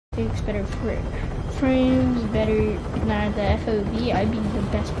It's better frames, better than the FOV. I'd be the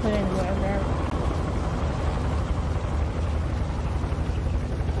best player in the world, bro.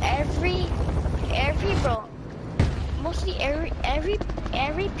 Bro, mostly every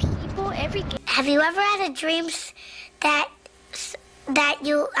people, every game. Have you ever had a dream that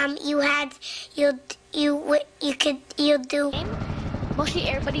you do? Mostly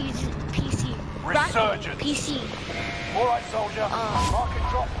everybody uses PC. Resurgence. PC. All right, soldier. Mark and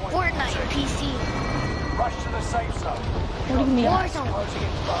drop point. Fortnite. PC. Rush to the safe zone. What do you mean? Warzone.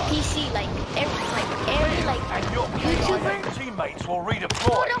 PC. And your YouTuber. teammates will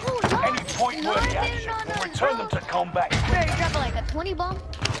redeploy. Any point-worthy action will return them to combat. Better drop like a 20 bomb.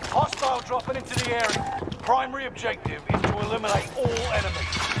 Hostile dropping into the area. Primary objective is to eliminate all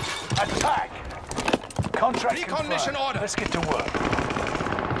enemies. Attack. Contract Recon mission confirmed. order. Let's get to work.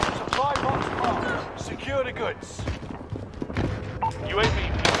 Supply box marked. Secure the goods. UAV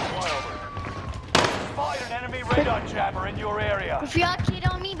flyover. Spotted an enemy radar jammer in your area. If y'all kid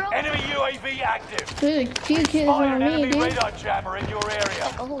on me, bro. Enemy UAV active. There's a few kids Spotted on an me, enemy dude. radar jammer in your area.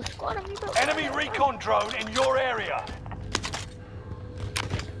 Like a whole squad on me, bro. Enemy recon drone in your area.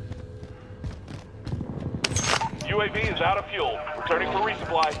 UAV is out of fuel. Returning for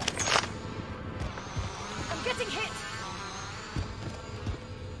resupply. I'm getting hit.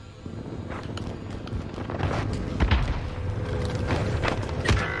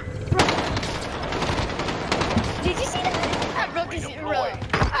 Did you see that?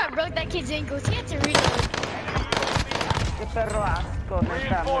 I broke that kid's ankles. He had to reload.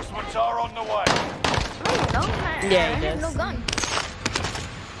 Reinforcements are on the way. No, man. Yeah, I he have no does. gun.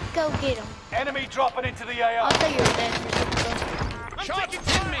 Go get him. Enemy dropping into the AO. I'll tell you what that is. Shots in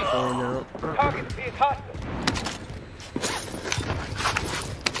me. Target is hostile.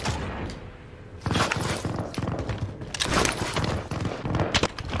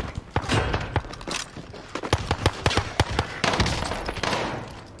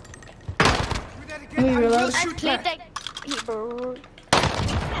 Let me reload. I played that.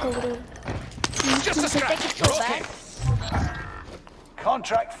 Just a scratch. Take it so bad.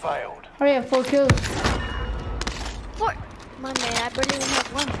 Contract failed. I already have 4 kills. My man, I barely even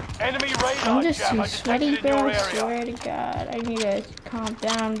have one. Enemy radar I'm just too jammer sweaty, detected in bro. your I area. swear to God. I need to calm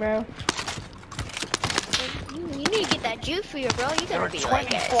down, bro. You need to get that juice for you, bro. You There gotta are be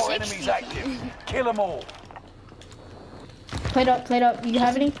like at 24 60. enemies active. Kill them all. Plate up. You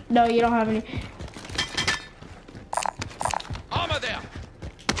have any? No, you don't have any. Armor there.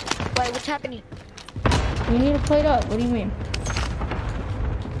 Wait, what's happening? You need to plate up. What do you mean?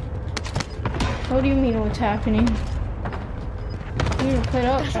 What do you mean what's happening? You need to plate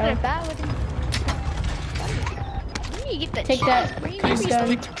up, That's bro. not bad with him. You need to get that Take shit. that. Bro, you This need is to- done.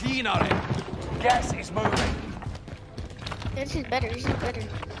 Picked clean already. Gas is moving. This is better. This is better.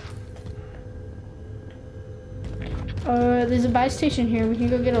 There's a buy station here. We can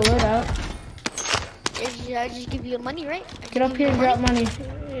go get a loadout. I just give you money, right? Get up here and drop money.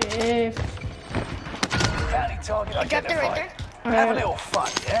 If Bounty target I dropped it right identified. there. Have a little fun,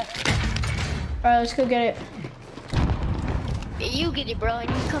 yeah? Alright, let's go get it. Yeah, you get it, bro, and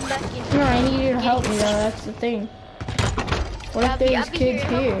you come back in. No, I need you to help me though. That's the thing. What if there's kids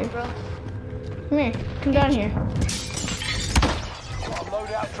here? Bro. Come here. Come down here. Got a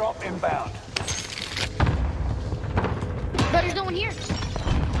loadout drop inbound. Bro, there's no one here.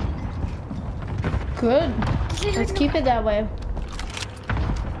 Good. Let's keep it that way.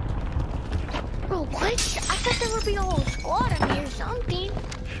 Bro, what? I thought there would be a whole squad on me or something.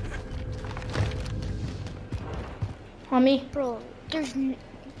 On me. Bro, there's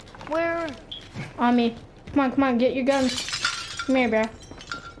where? On me. Come on. Get your guns. Come here, bro.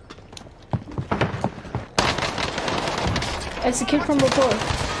 It's the kid from before.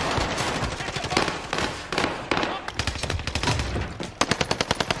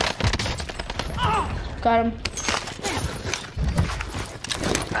 Got him.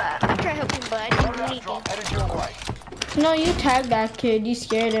 I tried helping, but I didn't do Loadout anything. drop headed your way. No, you tagged that kid. You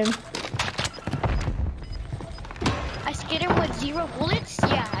scared him. I scared him with 0 bullets?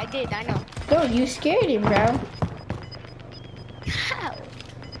 Yeah, I did, I know. No, you scared him, bro. How?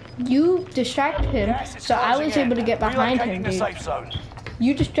 You distracted him, Gas is so I was closing able to in. get behind him, Relocating the dude. safe zone.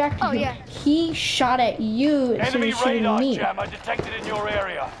 You distracted Oh, him. yeah. He shot at you instead Enemy of shooting radar me. jammer detected in your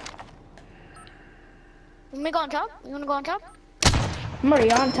area. You wanna go on top? You wanna go on top? I'm already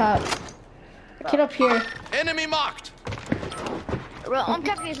on top. Get up here. Enemy marked. Bro, I'm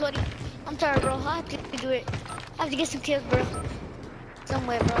tapping this loading. I'm sorry, bro. I have to do it. I have to get some kills, bro.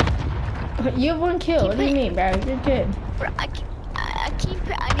 Somewhere, bro. You have 1 kill. What do you mean, bro? You're good. Bro, I keep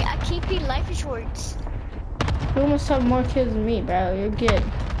life insurance. You almost have more kills than me, bro. You're good.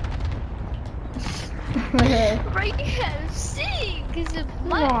 Bro, you have sick. Cause of No,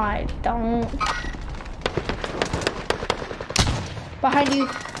 my. I don't. Behind you.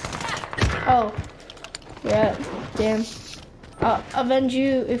 Oh. Yeah, damn. I'll avenge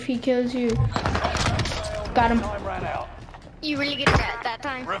you if he kills you. Got him. Time ran out. You really get it at that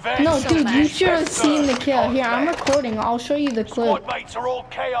time. Revenge. No, so dude, you bad. should have seen the kill. Here, I'm recording. I'll show you the clip. Squad mates are all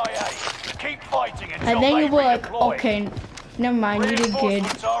KIA. Keep fighting until And then they you'll be like, redeploy. okay, never mind, you did good.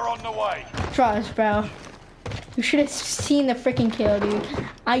 Reinforcements are on the way. Trust, bro. You should have seen the freaking kill, dude.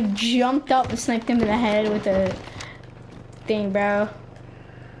 I jumped up and sniped him in the head with a thing, bro.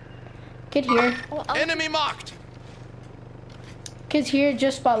 Kid here. Enemy marked. Kids here,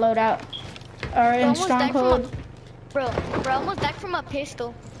 just spot loadout. Or in almost died from stronghold. Bro, I almost died from a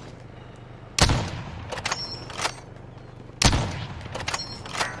pistol.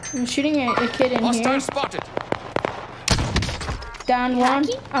 I'm shooting a kid in Hostile here. spotted. Down one.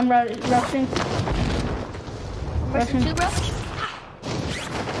 Hacky? I'm rushing. Russian 2, bro.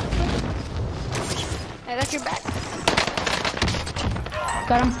 I got your back.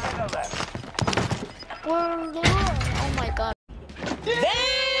 Got him. Oh my god.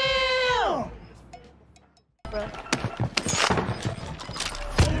 Damn! Bro.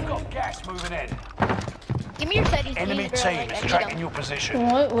 You've got gas moving in. Give me your settings, Enemy please, bro. team Like, is I need tracking them. your position.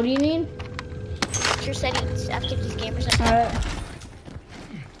 What? What do you need? Your settings after this game or something. Alright.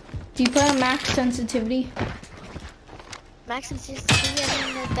 Do you play on max sensitivity? Max and sensitivity, I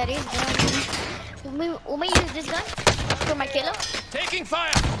don't know what that is, bro. Will we use this gun for my kilo? Taking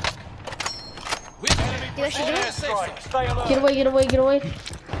fire. Do I should do it? Strike. Stay alert. Get away, get away, get away.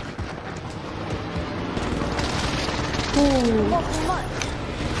 Ooh.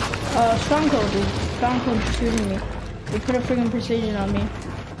 Stronghold, dude. Stronghold shooting me. They put a freaking precision on me.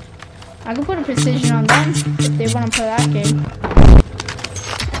 I can put a precision on them if they want to play that game.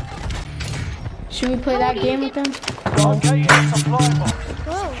 Should we play that game with them? Located a supply box.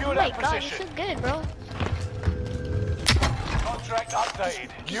 Bro, Secure oh my that god, you're position. so good, bro. Contract updated.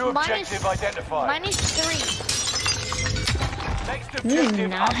 New objective identified. -3. Next objective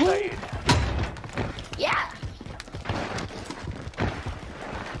nice. updated. Yeah.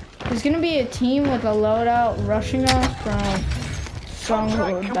 There's gonna be a team with a loadout rushing us from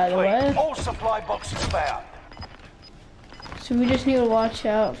Stronghold, Contract by the way. complete. All supply boxes found. So we just need to watch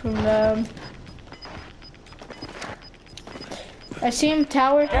out from them. I see him,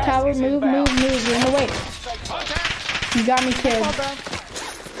 tower, Gas tower, is move, inbound. move, move, you're in the way. Contact. You got me killed. Oh,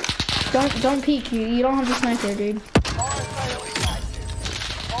 bro. Don't peek, you don't have the sniper, dude.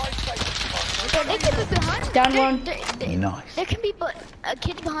 Bro, they could be behind. Down one. Nice. There can be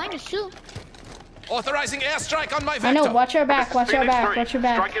kids behind us too. Authorizing airstrike on my vector. I know, watch our back, watch our back, watch your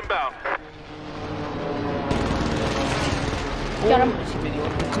back. Strike inbound. Got him.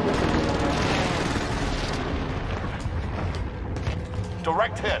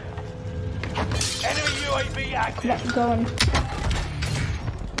 Direct hit. Enemy UAV active. Going.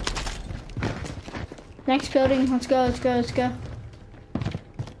 Next building, let's go, let's go, let's go.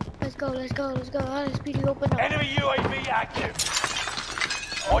 Let's go, let's go, let's go. How does speedy open up? Enemy UAV active.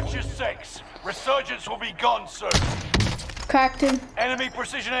 Watch your 6. Resurgence will be gone soon. Cracked him. Enemy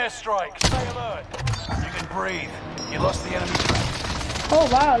precision airstrike. Stay alert. You can breathe. You lost the enemy track. Oh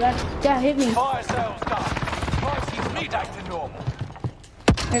wow, that hit me. Fire sales done. Prices meet back to normal.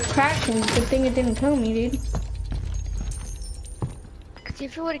 It cracked him. Good thing it didn't kill me, dude. See,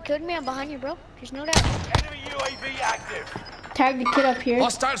 if you would have killed me, I'm behind you, bro. There's no doubt. Enemy UAV active. Tag the kid up here.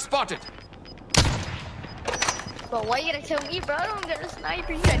 Hostile spotted. Bro, why you gotta tell me, bro? I don't got a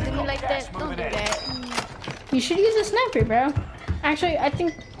sniper. You gotta do me like Gas that. Don't do moving in. that. You should use a sniper, bro. Actually, I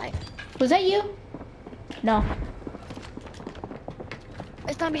think, was that you? No.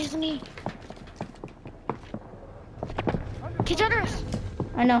 It's not just me. Kids under us.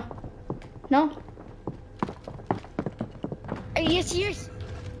 I know. No? Are you serious?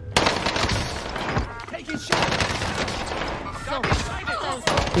 Taking shot. Got me sighted.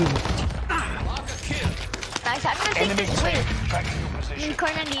 Mark a kill. Nice. I'm gonna take Enemy this. team Wait. is tracking your I'm in position.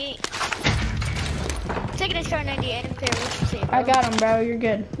 car 98. Taking this car 98. I don't care what you say, bro. I got him, bro. You're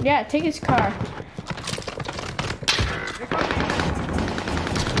good. Yeah, take his car.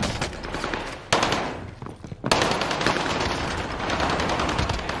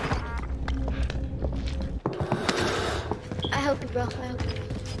 I help you, bro. I help you.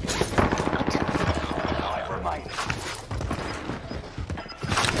 I'll tell you. 5 remain.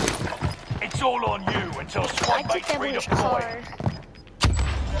 It's all on you until I squad took mates that boy's redeploy.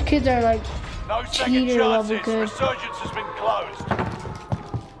 car. Kids are like, No second cheater level chances. good. Resurgence has been closed.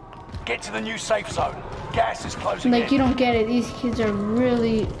 Get to the new safe zone. Gas is closing Like, in. you don't get it. These kids are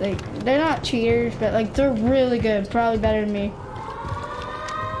really, like, they're not cheaters, but, like, they're really good. Probably better than me.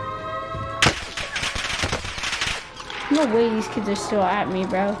 No way these kids are still at me,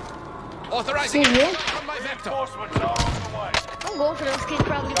 bro. Authorizing See you? from my vector. Reinforcements are on the way. I'm going for those kids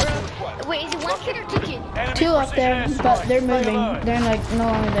probably, bro. Wait, is it one kid or two kids? Enemy 2 up there, precision but airstrike. they're Stay moving. alert. They're, like, no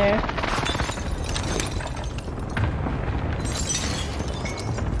longer there.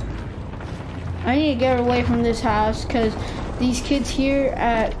 I need to get away from this house, because these kids here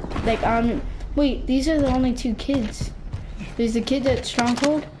at, like, wait, these are the only 2 kids. There's the kids at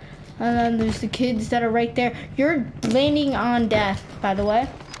Stronghold, and then there's the kids that are right there. You're landing on death, by the way.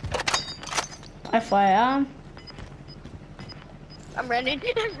 FYI. I'm running.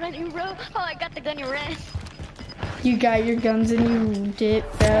 I'm running, bro. Oh, I got the gun and ran. You got your guns and you dip,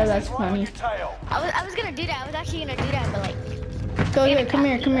 bro. That's Right on funny. your tail. I was gonna do that. I was actually gonna do that, but like, Go here, come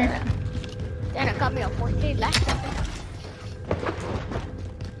here, come here. then it caught me on 14 last time.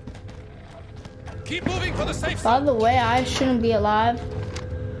 Keep moving for the safe By zone. the way, I shouldn't be alive.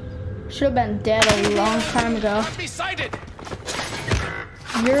 Should have been dead a long time ago. Be sighted.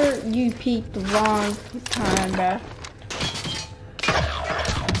 You peaked the wrong time, bro.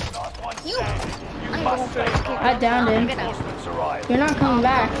 I'm going for this kid. I downed him. Reinforcements arrive. You're not coming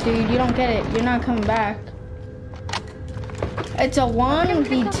back, dude. You don't get it. You're not coming back. It's a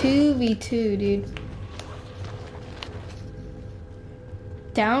 1v2v2, dude.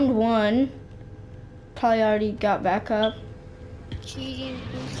 Downed 1. Probably already got back up. Cheating.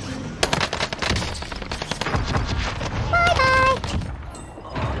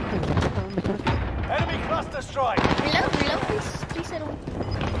 Enemy cluster strike. Reload, please settle.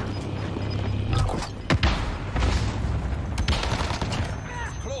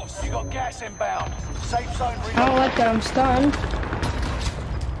 Close. You got gas inbound. Safe zone I don't reloaded. like that I'm stunned.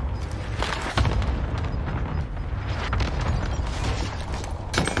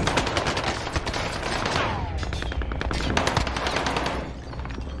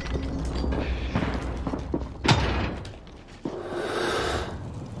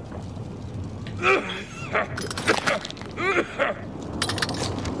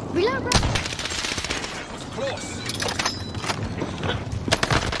 Reload, bro. Close.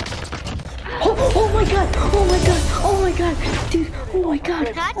 Oh my god! Oh my god! Oh my god! Dude! Oh my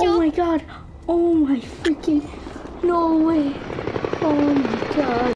god! Oh my god! Oh my freaking! No way! Oh my god!